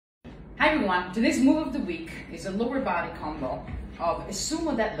Hi everyone, today's move of the week is a lower body combo of a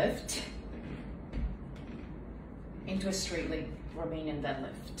sumo deadlift into a straight leg Romanian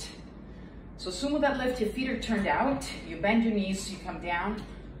deadlift. So sumo deadlift, your feet are turned out, you bend your knees, you come down,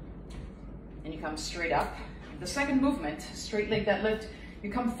 and you come straight up. The second movement, straight leg deadlift,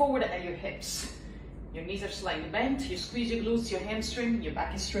 you come forward at your hips. Your knees are slightly bent, you squeeze your glutes, your hamstring, your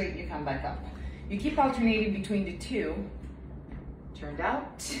back is straight, you come back up. You keep alternating between the two. Turned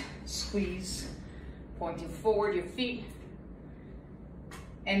out, squeeze, pointing forward your feet.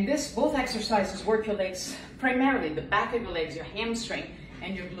 And both exercises work your legs, primarily the back of your legs, your hamstring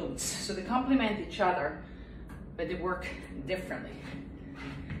and your glutes. So they complement each other, but they work differently.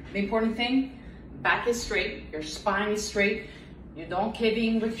 The important thing, back is straight, your spine is straight, you don't cave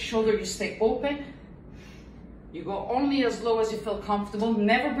in with your shoulder, you stay open. You go only as low as you feel comfortable.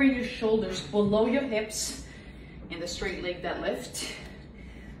 Never bring your shoulders below your hips in the straight leg deadlift.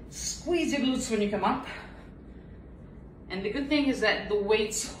 Squeeze your glutes when you come up. And the good thing is that the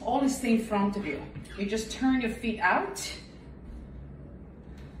weights always stay in front of you. You just turn your feet out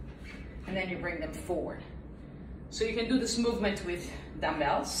and then you bring them forward. So you can do this movement with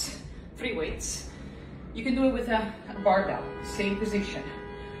dumbbells, 3 weights. You can do it with a barbell, same position.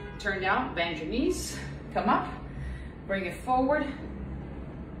 Turn down, bend your knees, come up, bring it forward,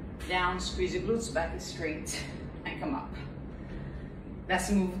 down, squeeze your glutes, back is straight, and come up. That's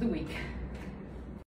the move of the week.